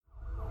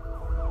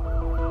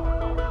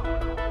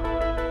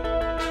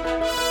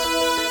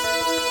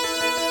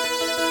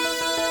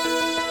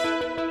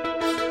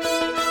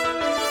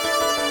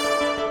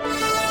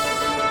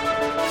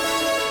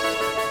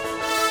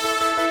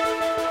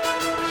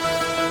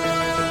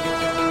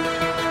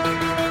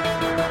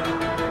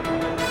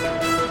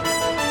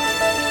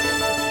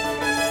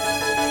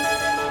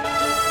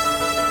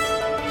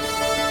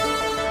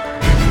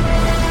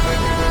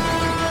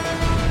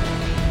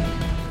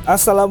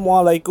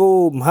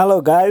Assalamualaikum,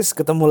 halo guys,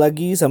 ketemu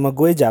lagi sama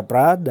gue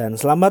Japra dan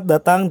selamat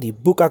datang di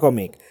Buka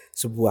Komik,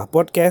 sebuah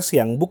podcast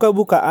yang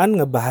buka-bukaan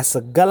ngebahas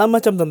segala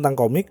macam tentang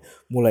komik,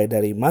 mulai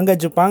dari manga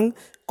Jepang,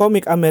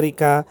 komik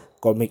Amerika,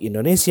 komik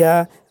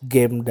Indonesia,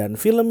 game dan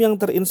film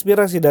yang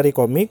terinspirasi dari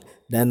komik,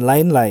 dan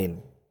lain-lain.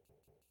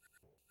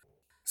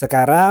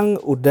 Sekarang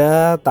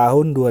udah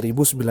tahun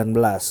 2019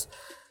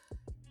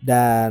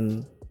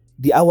 dan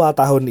di awal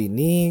tahun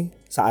ini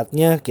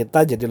saatnya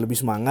kita jadi lebih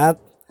semangat,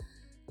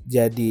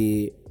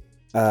 jadi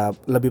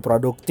lebih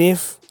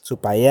produktif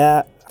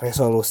supaya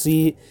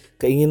resolusi,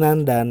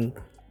 keinginan dan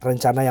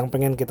rencana yang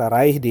pengen kita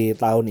raih di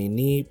tahun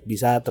ini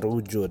bisa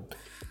terwujud.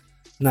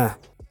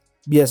 Nah,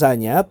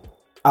 biasanya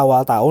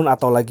awal tahun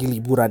atau lagi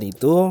liburan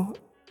itu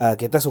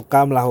kita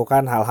suka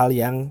melakukan hal-hal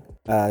yang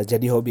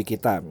jadi hobi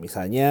kita.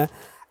 Misalnya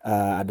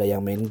ada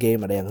yang main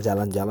game, ada yang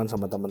jalan-jalan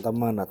sama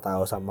teman-teman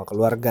atau sama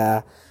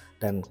keluarga.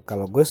 Dan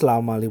kalau gue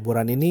selama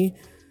liburan ini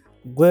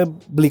gue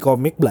beli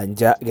komik,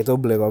 belanja gitu,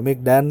 beli komik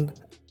dan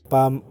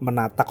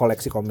menata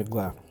koleksi komik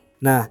gue.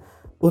 Nah,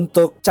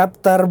 untuk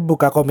chapter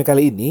Buka Komik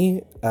kali ini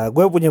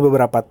gue punya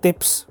beberapa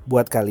tips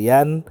buat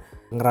kalian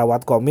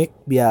ngerawat komik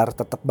biar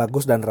tetap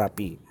bagus dan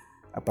rapi.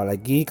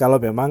 Apalagi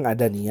kalau memang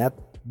ada niat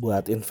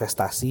buat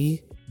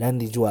investasi dan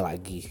dijual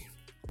lagi.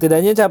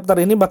 Setidaknya chapter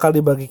ini bakal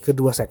dibagi ke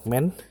dua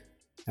segmen.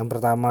 Yang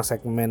pertama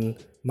segmen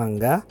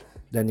manga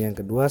dan yang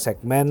kedua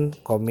segmen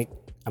komik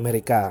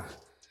Amerika.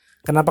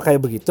 Kenapa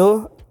kayak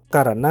begitu?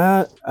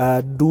 Karena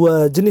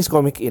dua jenis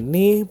komik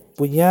ini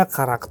punya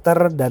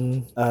karakter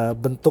dan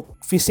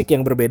bentuk fisik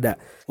yang berbeda.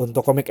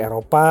 Untuk komik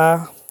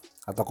Eropa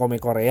atau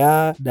komik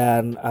Korea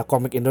dan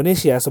komik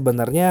Indonesia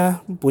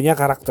sebenarnya punya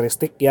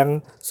karakteristik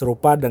yang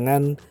serupa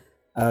dengan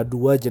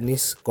dua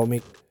jenis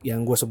komik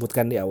yang gue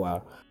sebutkan di awal.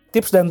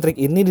 Tips dan trik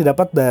ini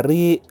didapat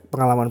dari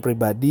pengalaman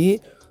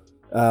pribadi,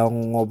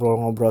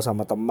 ngobrol-ngobrol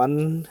sama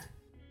teman,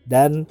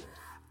 dan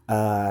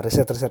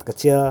riset-riset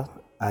kecil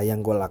yang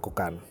gue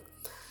lakukan.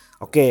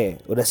 Oke,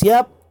 udah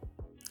siap?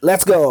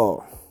 Let's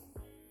go!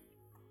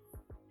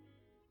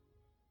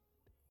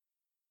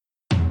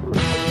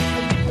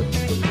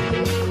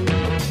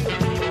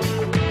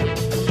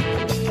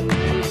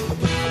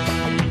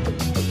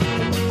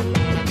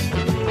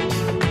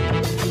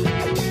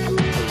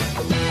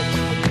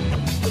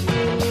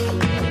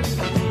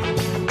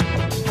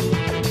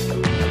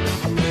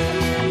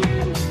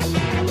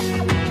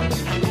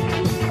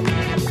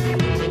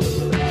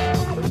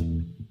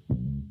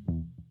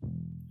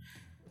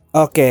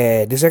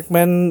 Oke, di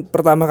segmen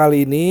pertama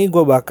kali ini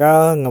gue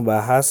bakal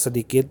ngebahas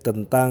sedikit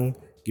tentang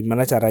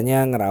gimana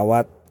caranya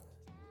ngerawat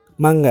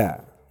manga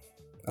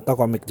atau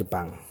komik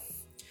Jepang.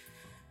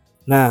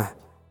 Nah,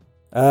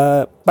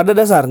 pada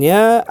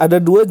dasarnya ada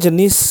dua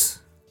jenis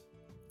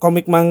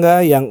komik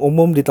manga yang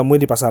umum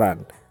ditemui di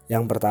pasaran.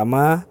 Yang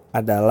pertama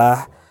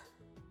adalah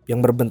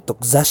yang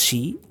berbentuk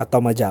zashi atau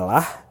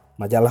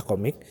majalah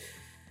komik,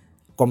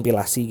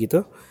 kompilasi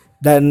gitu.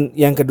 Dan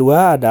yang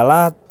kedua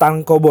adalah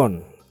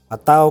tankobon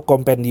atau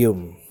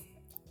kompendium.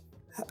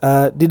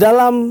 Di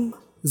dalam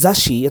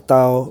zashi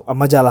atau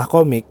majalah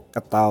komik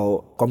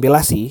atau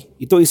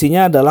kompilasi itu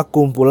isinya adalah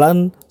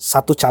kumpulan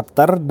satu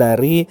chapter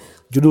dari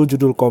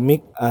judul-judul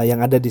komik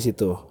yang ada di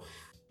situ.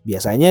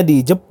 Biasanya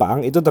di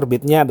Jepang itu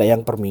terbitnya ada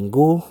yang per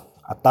minggu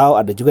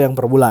atau ada juga yang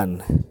per bulan.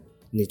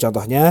 Ini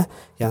contohnya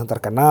yang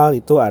terkenal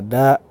itu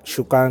ada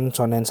Shukan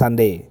Shonen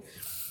Sunday,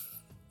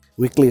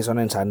 Weekly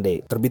Shonen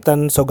Sunday,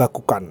 terbitan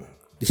Shogakukan.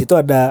 Di situ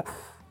ada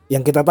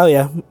yang kita tahu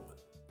ya,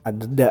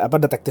 ada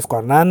Detektif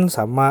Conan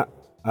sama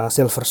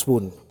Silver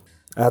Spoon.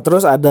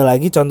 Terus ada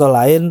lagi contoh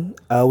lain,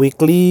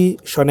 Weekly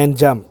Shonen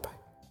Jump.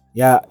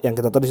 Ya, yang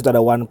kita tahu di situ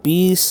ada One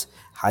Piece,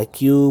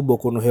 Haikyuu,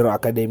 Boku no Hero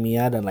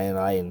Academia dan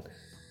lain-lain.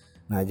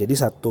 Nah, jadi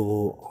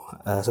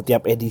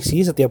setiap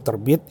edisi, setiap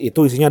terbit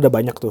itu isinya ada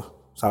banyak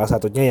tuh. Salah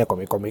satunya ya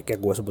komik-komik yang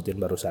gue sebutin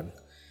barusan.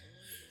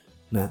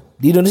 Nah,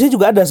 di Indonesia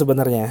juga ada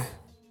sebenarnya.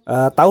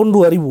 Tahun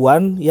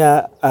 2000-an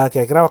ya,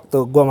 kira-kira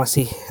waktu gue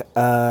masih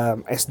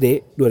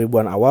SD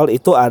 2000-an awal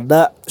itu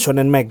ada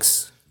Shonen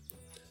Max.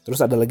 Terus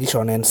ada lagi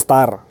Shonen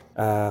Star.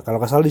 Kalau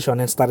nggak salah di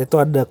Shonen Star itu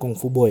ada Kung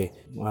Fu Boy.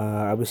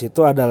 Abis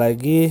itu ada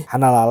lagi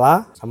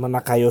Hanalala sama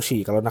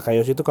Nakayoshi. Kalau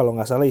Nakayoshi itu kalau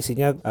nggak salah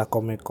isinya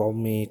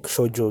komik-komik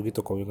shoujo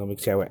gitu, komik-komik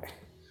cewek.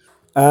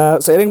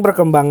 Seiring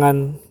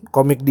perkembangan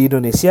komik di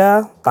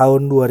Indonesia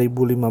tahun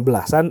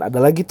 2015-an ada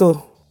lagi tuh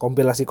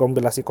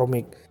kompilasi-kompilasi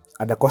komik.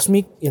 Ada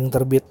Cosmic yang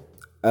terbit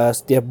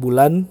setiap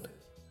bulan.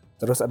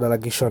 Terus ada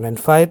lagi Shonen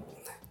Fight.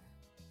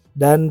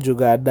 Dan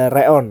juga ada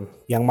Reon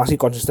yang masih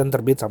konsisten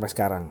terbit sampai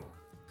sekarang.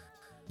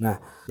 Nah,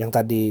 yang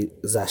tadi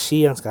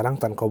zashi, yang sekarang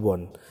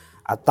tankobon.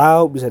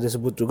 Atau bisa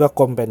disebut juga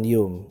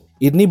kompendium.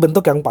 Ini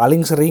bentuk yang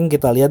paling sering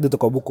kita lihat di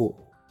toko buku.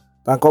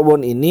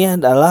 Tankobon ini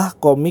adalah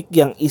komik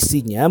yang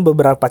isinya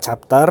beberapa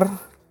chapter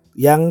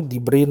yang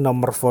diberi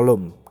nomor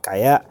volume.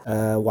 Kayak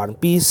One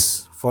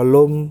Piece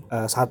volume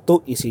 1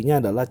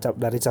 isinya adalah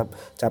dari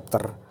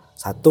chapter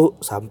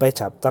 1 sampai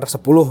chapter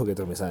 10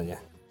 gitu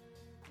misalnya.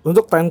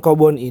 Untuk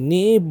tankobon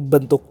ini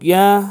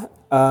bentuknya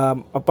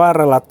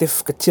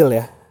relatif kecil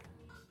ya.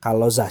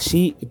 Kalau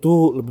zashi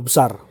itu lebih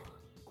besar.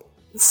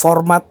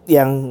 format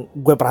yang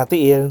gue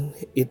perhatiin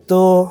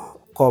itu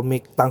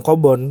komik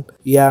Tankobon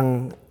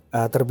yang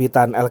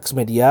terbitan Alex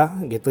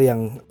Media gitu,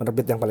 yang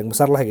penerbit yang paling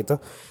besar lah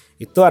gitu.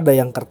 Itu ada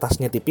yang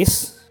kertasnya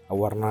tipis,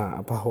 warna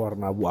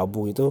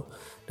abu-abu itu,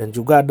 dan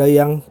juga ada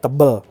yang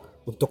tebal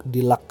untuk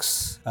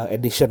deluxe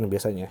edition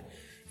biasanya.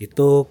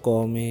 Itu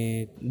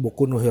komik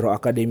Boku no Hero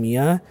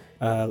Academia,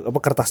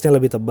 kertasnya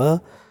lebih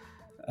tebal,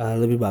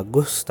 lebih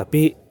bagus,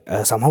 tapi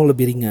somehow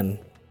lebih ringan.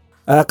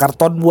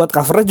 Karton buat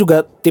covernya juga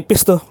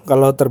tipis tuh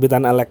kalau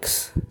terbitan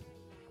Alex.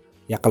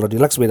 Ya kalau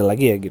deluxe beda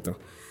lagi ya gitu.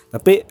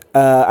 Tapi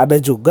ada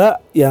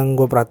juga yang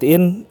gue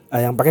perhatiin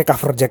yang pakai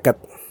cover jacket.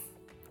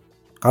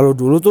 Kalau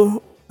dulu tuh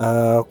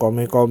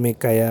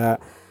komik-komik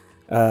kayak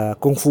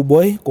Kung Fu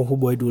Boy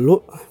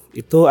dulu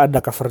itu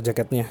ada cover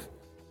jaketnya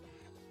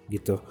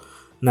gitu.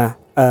 Nah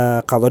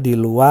kalau di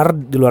luar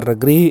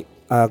negeri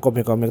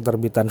komik-komik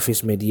terbitan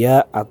Viz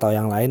Media atau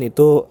yang lain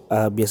itu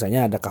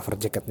biasanya ada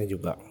cover jaketnya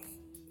juga.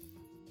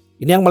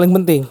 Ini yang paling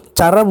penting,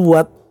 cara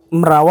buat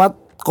merawat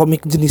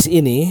komik jenis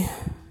ini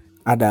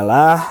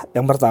adalah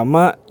yang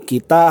pertama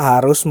kita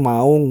harus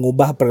mau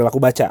ngubah perilaku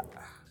baca.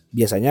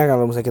 Biasanya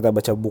kalau misalnya kita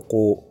baca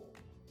buku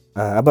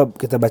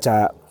kita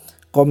baca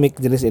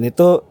komik jenis ini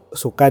tuh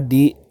suka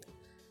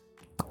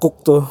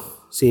ditekuk tuh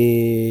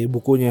si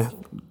bukunya,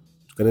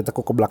 suka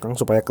ditekuk ke belakang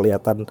supaya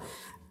kelihatan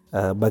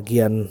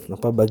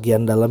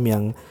bagian dalam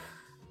yang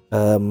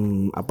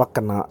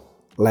kena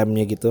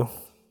lemnya gitu.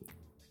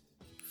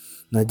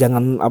 Nah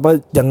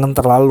jangan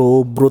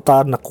terlalu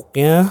brutal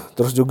nekuknya,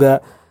 terus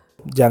juga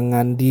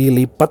jangan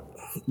dilipat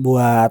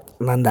buat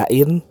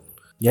nandain.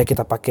 Ya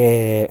kita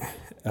pakai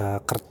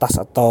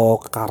kertas atau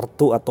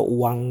kartu atau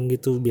uang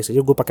gitu. Biasanya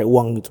gue pakai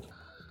uang gitu.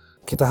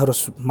 Kita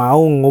harus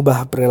mau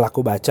ngubah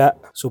perilaku baca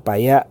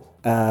supaya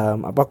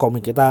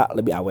komik kita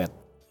lebih awet.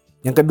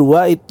 Yang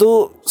kedua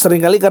itu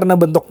seringkali karena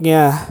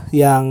bentuknya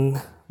yang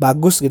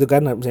bagus gitu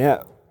kan,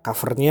 misalnya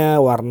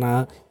covernya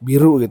warna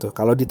biru gitu.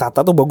 Kalau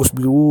ditata tuh bagus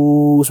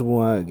biru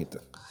semua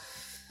gitu.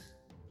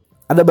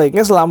 Ada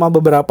baiknya selama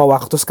beberapa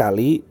waktu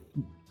sekali,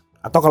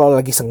 atau kalau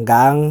lagi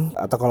senggang,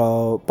 atau kalau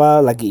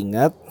lagi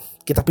ingat,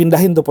 kita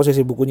pindahin tuh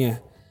posisi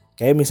bukunya.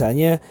 Kayak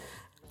misalnya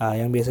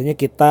yang biasanya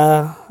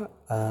kita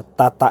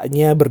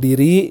tatanya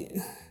berdiri,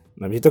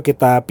 nah itu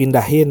kita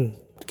pindahin,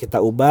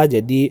 kita ubah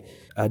jadi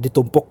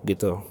ditumpuk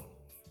gitu.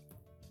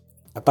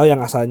 Atau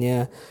yang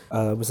asalnya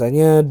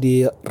misalnya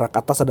di rak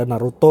atas ada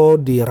Naruto,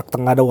 di rak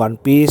tengah ada One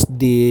Piece,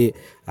 di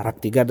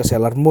rak 3 ada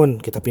Sailor Moon,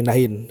 kita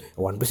pindahin.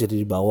 One Piece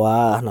jadi di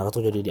bawah,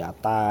 Naruto jadi di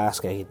atas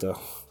kayak gitu.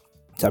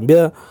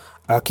 Sambil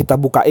kita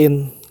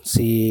bukain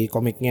si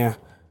komiknya.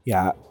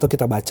 Ya, itu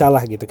kita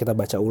bacalah gitu, kita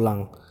baca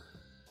ulang.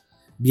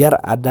 Biar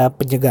ada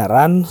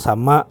penyegaran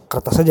sama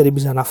kertasnya jadi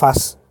bisa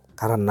nafas.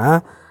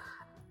 Karena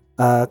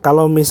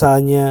kalau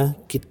misalnya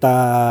kita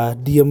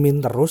diemin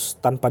terus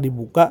tanpa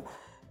dibuka,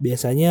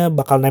 biasanya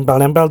bakal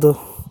nempel-nempel tuh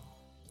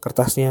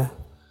kertasnya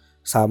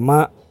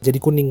sama jadi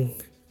kuning.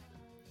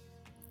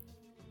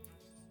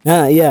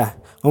 Nah iya,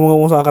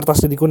 ngomong-ngomong soal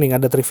kertas jadi kuning,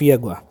 ada trivia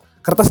gua.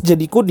 Kertas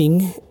jadi kuning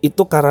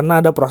itu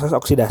karena ada proses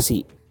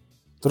oksidasi.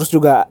 Terus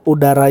juga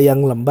udara yang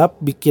lembab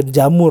bikin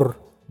jamur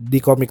di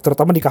komik,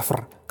 terutama di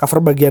cover.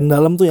 Cover bagian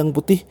dalam tuh yang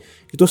putih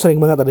itu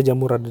sering banget ada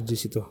jamur ada di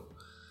situ.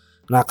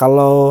 Nah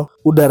kalau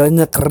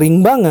udaranya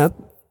kering banget,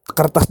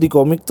 kertas di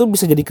komik tuh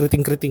bisa jadi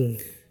keriting-keriting.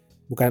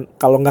 Bukan,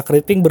 kalau nggak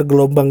keriting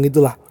bergelombang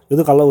gitulah.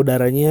 Itu kalau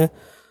udaranya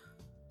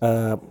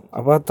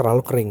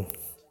terlalu kering.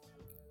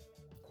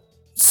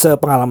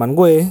 Sepengalaman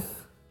gue,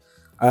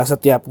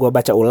 setiap gue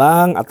baca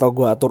ulang atau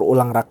gue atur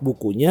ulang rak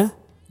bukunya,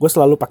 gue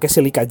selalu pakai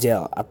silika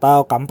gel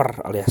atau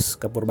kamper alias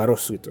kapur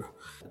barus gitu.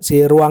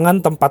 Si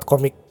ruangan tempat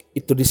komik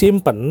itu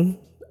disimpan,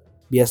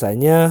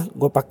 biasanya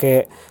gue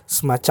pakai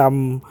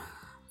semacam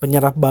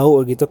penyerap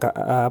bau gitu,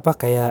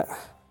 kayak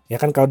ya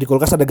kan kalau di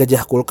kulkas ada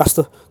gajah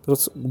kulkas tuh.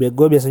 Terus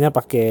gue biasanya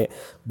pakai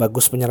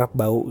bagus penyerap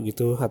bau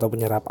gitu atau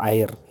penyerap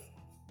air.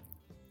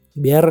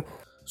 Biar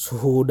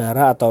suhu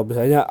udara atau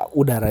misalnya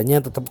udaranya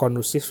tetap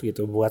kondusif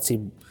gitu buat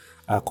si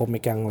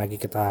komik yang lagi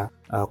kita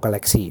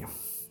koleksi.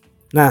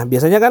 Nah,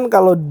 biasanya kan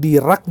kalau di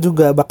rak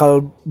juga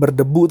bakal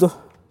berdebu tuh.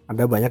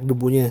 Ada banyak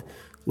debunya.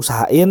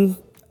 Usahain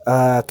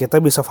kita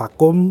bisa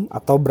vakum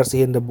atau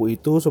bersihin debu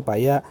itu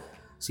supaya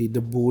si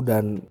debu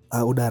dan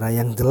udara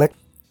yang jelek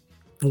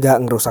nggak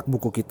ngerusak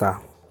buku kita.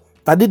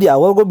 Tadi di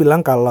awal gue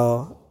bilang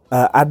kalau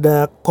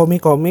ada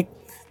komik-komik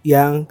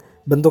yang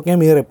bentuknya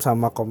mirip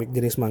sama komik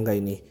jenis manga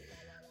ini.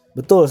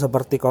 Betul,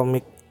 seperti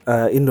komik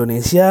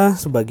Indonesia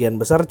sebagian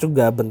besar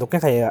juga bentuknya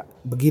kayak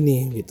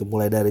begini gitu.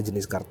 Mulai dari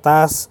jenis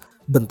kertas,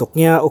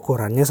 bentuknya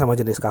ukurannya sama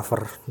jenis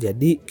cover.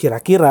 Jadi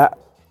kira-kira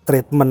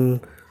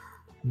treatment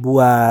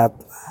buat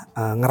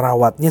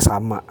ngerawatnya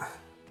sama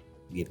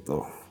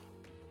gitu.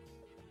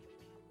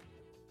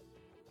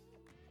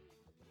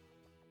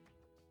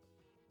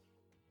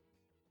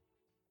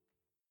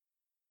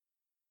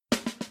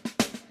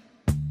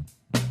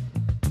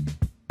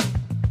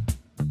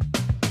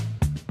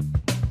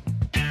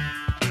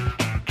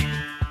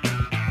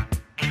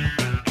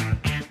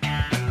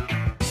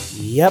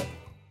 Yap,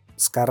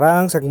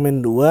 sekarang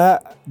segmen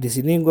 2 di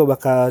sini gue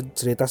bakal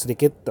cerita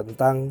sedikit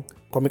tentang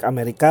komik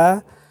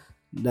Amerika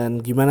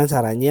dan gimana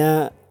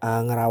caranya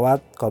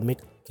ngerawat komik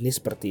ini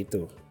seperti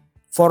itu.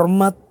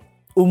 Format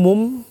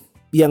umum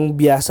yang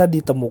biasa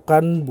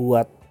ditemukan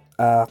buat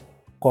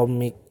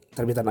komik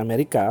terbitan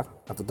Amerika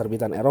atau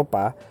terbitan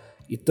Eropa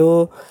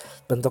itu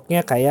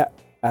bentuknya kayak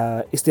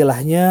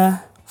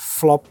istilahnya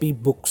floppy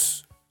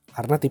books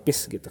karena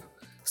tipis gitu.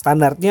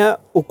 Standarnya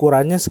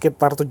ukurannya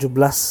sekitar 17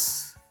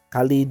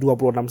 kali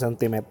 26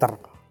 cm.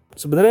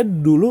 Sebenarnya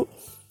dulu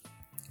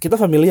kita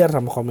familiar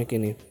sama komik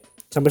ini.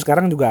 Sampai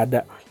sekarang juga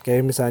ada.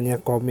 Kayak misalnya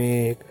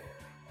komik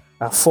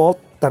Vault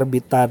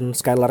terbitan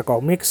Skylar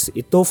Comics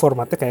itu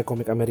formatnya kayak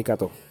komik Amerika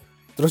tuh.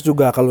 Terus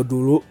juga kalau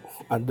dulu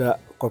ada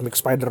komik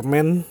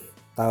Spider-Man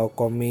atau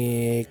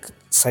komik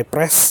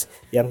Cypress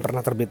yang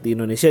pernah terbit di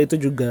Indonesia itu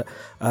juga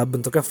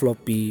bentuknya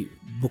floppy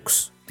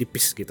books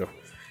tipis gitu.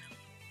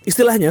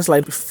 Istilahnya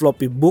selain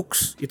floppy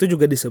books itu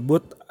juga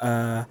disebut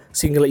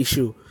single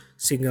issue,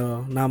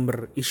 single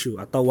number issue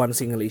atau one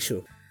single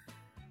issue.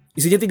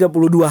 Isinya 32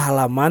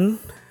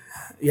 halaman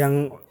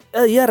yang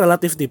ya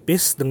relatif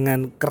tipis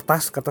dengan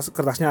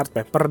kertasnya art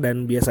paper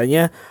dan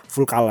biasanya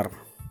full color.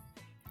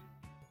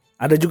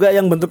 Ada juga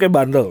yang bentuknya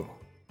bundle.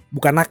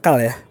 Bukan nakal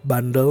ya,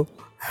 bundle.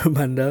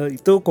 Bundle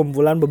itu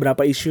kumpulan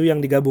beberapa isu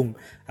yang digabung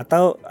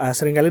atau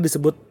seringkali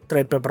disebut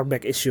trade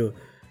paperback issue.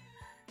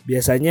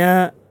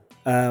 Biasanya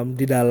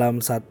di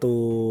dalam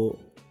satu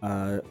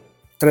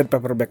trade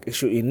paperback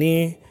issue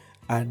ini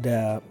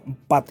ada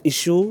 4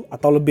 isu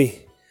atau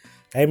lebih.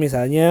 Kayak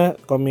misalnya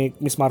komik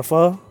Miss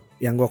Marvel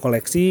yang gue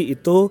koleksi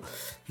itu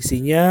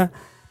isinya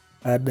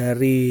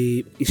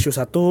dari isu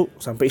 1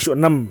 sampai isu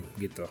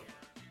 6 gitu.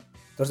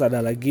 Terus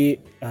ada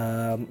lagi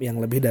yang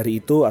lebih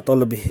dari itu atau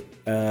lebih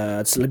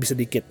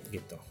sedikit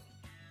gitu.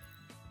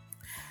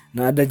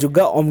 Nah ada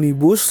juga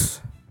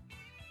omnibus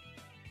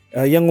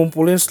yang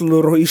ngumpulin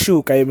seluruh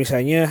isu. Kayak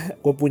misalnya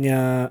gue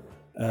punya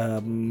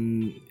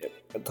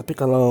tapi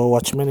kalau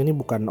Watchmen ini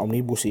bukan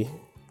omnibus sih.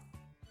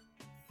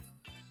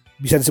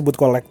 Bisa disebut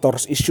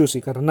collector's issue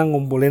sih karena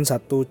ngumpulin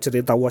satu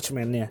cerita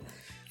Watchmen-nya.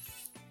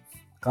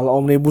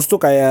 Kalau omnibus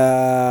tuh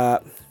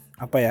kayak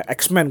apa ya,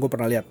 X-Men gue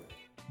pernah lihat.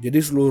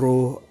 Jadi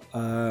seluruh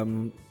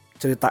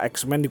cerita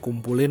X-Men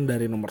dikumpulin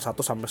dari nomor 1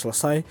 sampai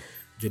selesai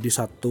jadi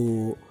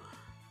satu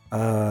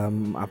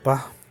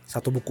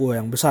satu buku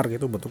yang besar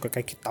gitu, bentuknya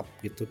kayak kitab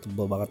gitu,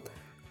 tebal banget.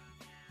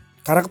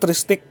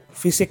 Karakteristik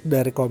fisik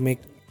dari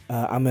komik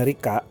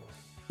Amerika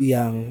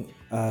yang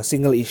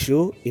single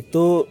issue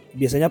itu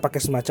biasanya pakai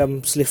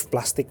semacam sleeve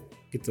plastik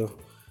gitu.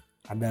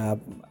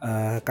 Ada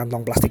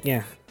kantong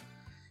plastiknya.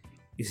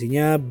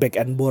 Isinya back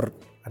and board.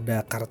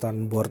 Ada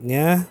karton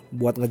boardnya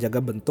buat ngejaga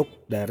bentuk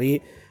dari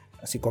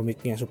si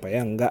komiknya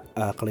supaya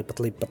nggak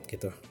kelipet-lipet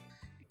gitu.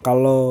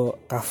 Kalau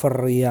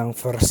cover yang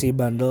versi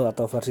bundle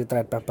atau versi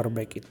trade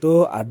paperback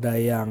itu ada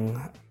yang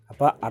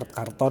art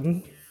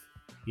karton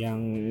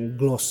yang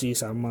glossy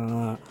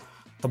sama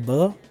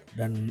tebel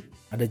dan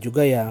ada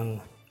juga yang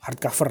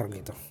hardcover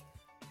gitu.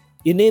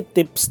 Ini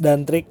tips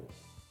dan trik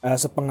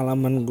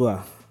sepengalaman gue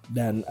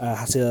dan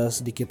hasil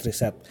sedikit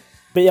riset.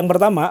 Yang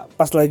pertama,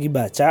 pas lagi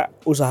baca,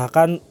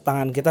 usahakan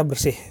tangan kita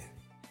bersih,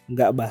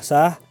 nggak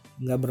basah,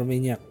 nggak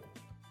berminyak.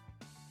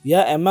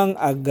 Ya emang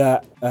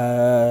agak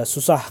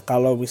susah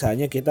kalau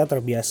misalnya kita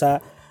terbiasa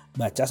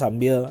baca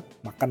sambil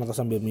makan atau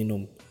sambil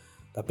minum.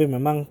 Tapi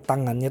memang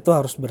tangannya tuh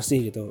harus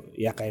bersih gitu.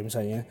 Ya kayak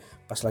misalnya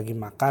pas lagi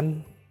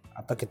makan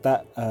atau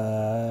kita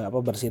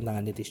bersihin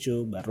tangan di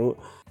tisu baru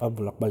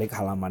bolak-balik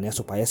halamannya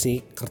supaya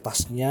si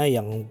kertasnya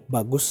yang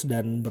bagus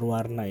dan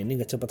berwarna ini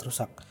gak cepat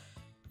rusak.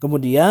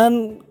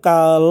 Kemudian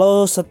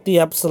kalau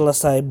setiap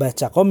selesai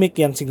baca komik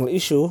yang single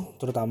issue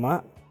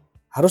terutama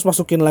harus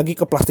masukin lagi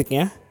ke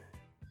plastiknya.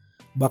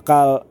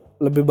 Bakal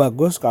lebih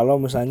bagus kalau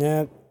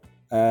misalnya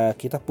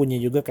kita punya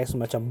juga kayak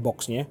semacam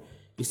boxnya,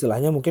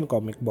 istilahnya mungkin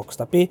comic box,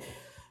 tapi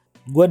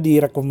gue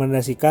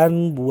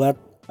direkomendasikan buat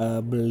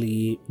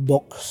beli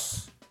box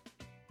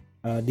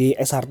di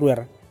S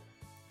Hardware,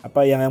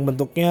 yang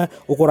bentuknya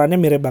ukurannya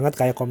mirip banget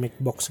kayak comic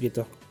box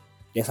gitu.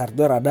 Di S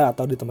Hardware ada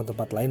atau di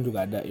tempat-tempat lain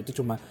juga ada. Itu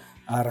cuma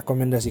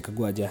rekomendasi ke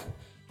gue aja.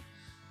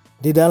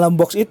 Di dalam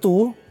box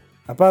itu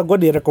gue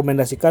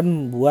direkomendasikan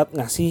buat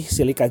ngasih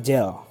silika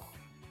gel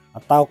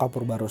atau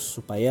kapur barus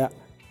supaya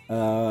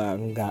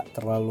nggak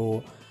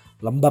terlalu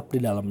lembab di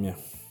dalamnya.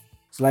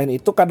 Selain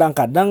itu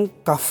kadang-kadang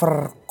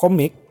cover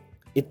komik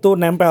itu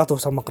nempel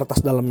tuh sama kertas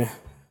dalamnya.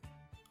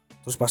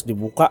 Terus pas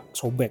dibuka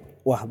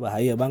sobek. Wah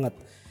bahaya banget.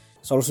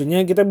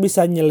 Solusinya kita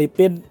bisa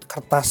nyelipin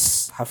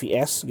kertas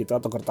HVS gitu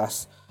atau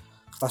kertas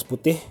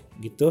putih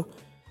gitu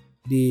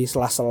di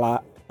sela-sela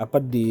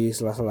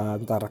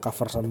antara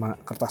cover sama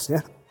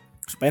kertasnya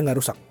supaya nggak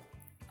rusak.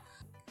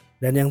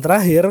 Dan yang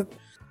terakhir,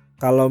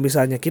 kalau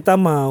misalnya kita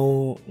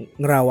mau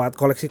ngerawat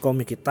koleksi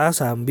komik kita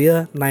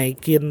sambil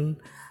naikin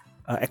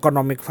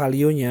economic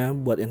value-nya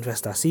buat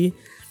investasi,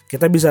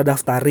 kita bisa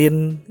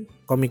daftarin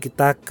komik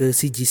kita ke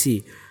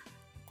CGC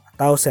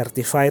atau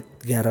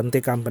Certified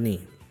Guarantee Company.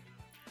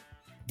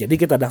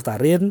 Jadi kita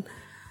daftarin,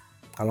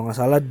 kalau nggak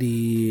salah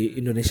di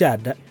Indonesia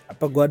ada,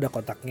 gue ada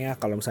kontaknya.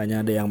 Kalau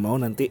misalnya ada yang mau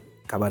nanti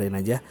kabarin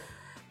aja.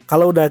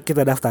 Kalau udah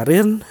kita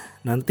daftarin,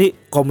 nanti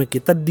komik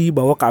kita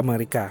dibawa ke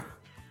Amerika.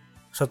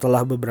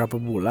 Setelah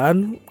beberapa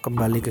bulan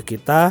kembali ke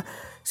kita,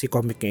 si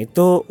komiknya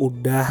itu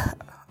udah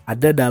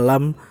ada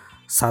dalam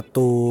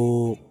satu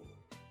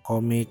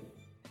komik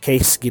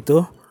case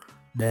gitu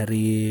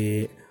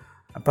dari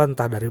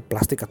entah dari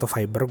plastik atau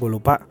fiber, gue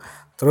lupa.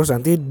 Terus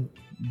nanti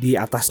di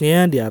atas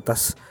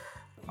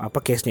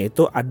case-nya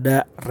itu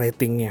ada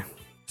ratingnya.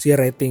 Si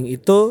rating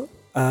itu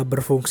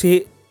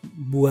berfungsi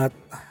buat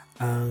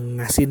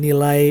ngasih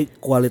nilai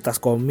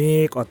kualitas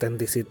komik,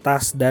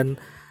 otentisitas, dan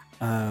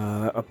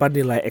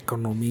nilai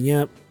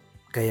ekonominya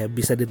kayak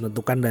bisa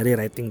ditentukan dari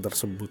rating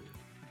tersebut.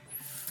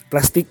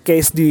 Plastic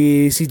case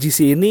di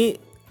CGC ini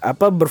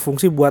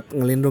berfungsi buat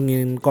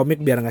ngelindungin komik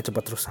biar nggak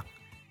cepat rusak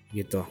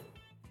gitu.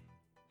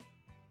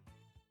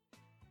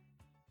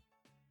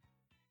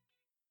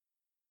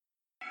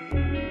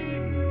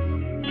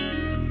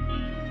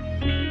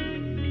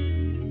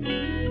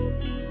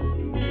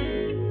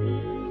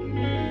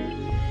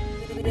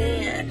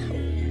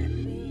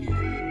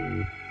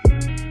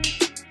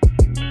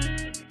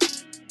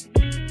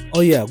 Oh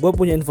iya, gue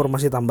punya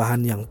informasi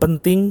tambahan yang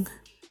penting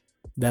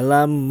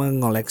dalam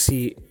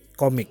mengoleksi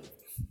komik,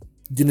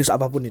 jenis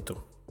apapun itu.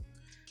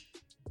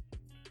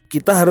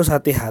 Kita harus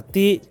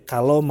hati-hati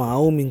kalau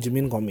mau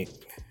minjemin komik.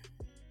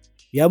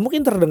 Ya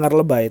mungkin terdengar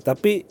lebay,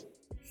 tapi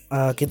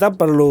kita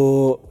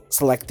perlu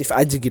selektif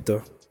aja gitu.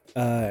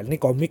 Ini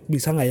komik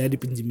bisa nggak ya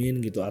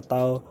dipinjemin gitu,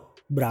 atau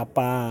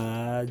berapa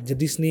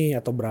jenis nih,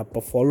 atau berapa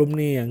volume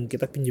nih yang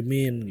kita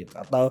pinjemin gitu,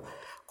 atau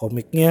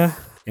komiknya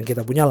yang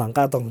kita punya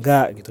langka atau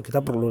enggak gitu.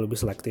 Kita perlu lebih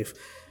selektif.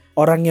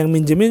 Orang yang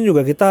minjemin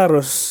juga kita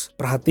harus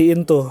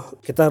perhatiin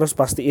tuh. Kita harus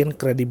pastiin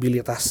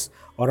kredibilitas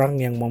orang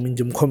yang mau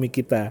minjem komik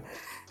kita.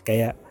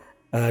 Kayak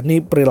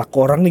nih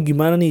perilaku orang nih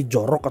gimana nih,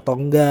 jorok atau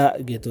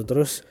enggak gitu.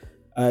 Terus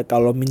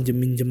kalau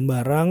minjem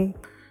barang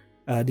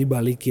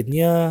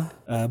dibalikinnya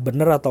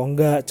bener atau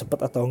enggak,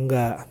 cepet atau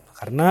enggak.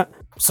 Karena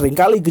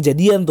seringkali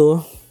kejadian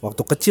tuh,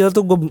 waktu kecil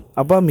tuh gue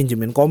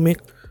minjemin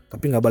komik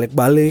tapi nggak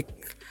balik-balik,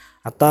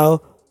 atau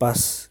pas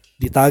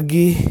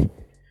ditagih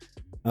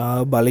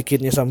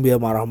balikinnya sambil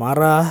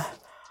marah-marah,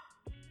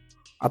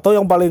 atau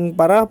yang paling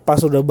parah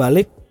pas udah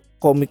balik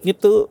komiknya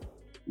tuh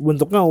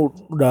bentuknya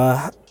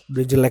udah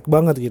jelek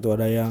banget gitu,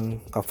 ada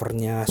yang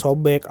covernya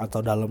sobek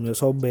atau dalamnya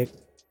sobek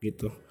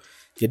gitu.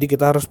 Jadi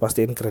kita harus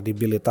pastiin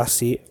kredibilitas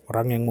si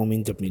orang yang mau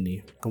minjem ini.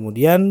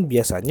 Kemudian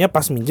biasanya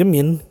pas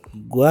minjemin,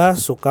 gue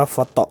suka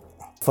foto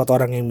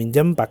orang yang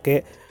minjem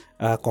pakai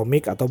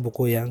komik atau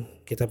buku yang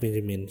kita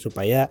pinjemin,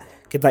 supaya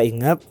kita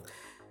ingat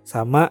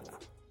sama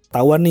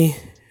tahuan nih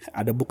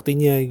ada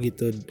buktinya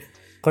gitu,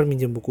 kan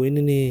minjem buku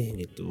ini nih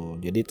gitu.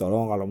 Jadi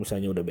tolong kalau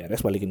misalnya udah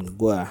beres balikin ke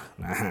gue.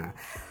 Nah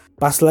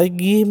pas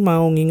lagi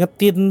mau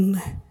ngingetin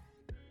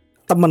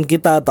teman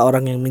kita atau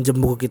orang yang minjem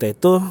buku kita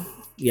itu,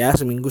 ya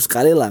seminggu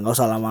sekali lah, nggak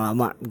usah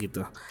lama-lama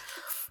gitu.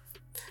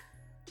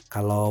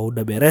 Kalau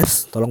udah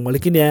beres tolong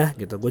balikin ya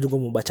gitu, gue juga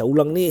mau baca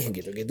ulang nih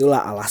gitu,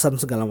 gitulah alasan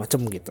segala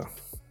macam gitu.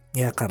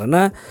 Ya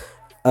karena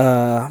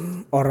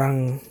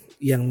orang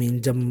yang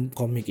minjem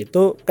komik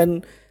itu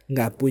kan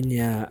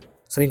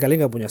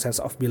seringkali nggak punya sense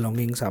of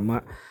belonging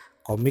sama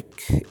komik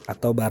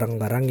atau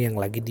barang-barang yang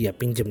lagi dia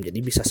pinjem. Jadi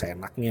bisa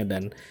seenaknya,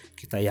 dan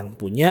kita yang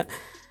punya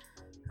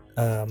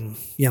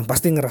yang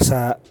pasti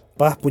ngerasa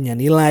punya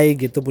nilai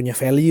gitu, punya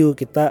value.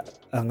 Kita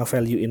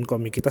nge-valuein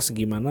komik kita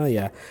segimana,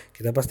 ya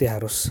kita pasti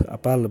harus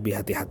lebih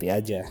hati-hati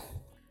aja.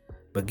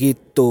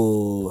 Begitu.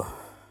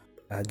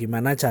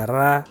 Gimana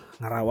cara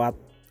ngerawat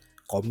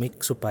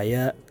komik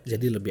supaya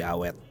jadi lebih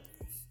awet.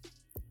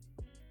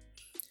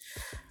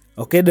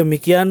 Oke,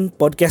 demikian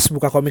podcast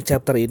Buka Komik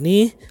chapter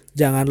ini.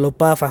 Jangan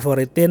lupa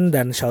favoritin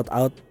dan shout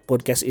out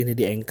podcast ini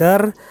di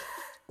Anchor.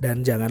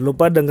 Dan jangan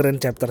lupa dengerin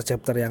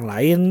chapter-chapter yang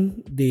lain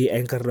di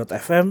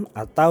Anchor.fm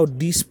atau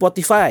di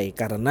Spotify.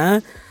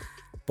 Karena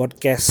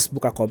podcast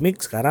Buka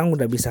Komik sekarang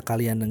udah bisa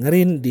kalian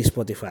dengerin di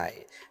Spotify.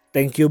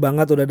 Thank you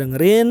banget udah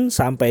dengerin.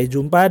 Sampai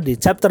jumpa di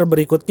chapter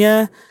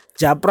berikutnya.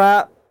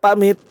 Japra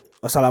pamit.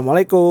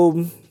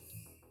 Wassalamualaikum.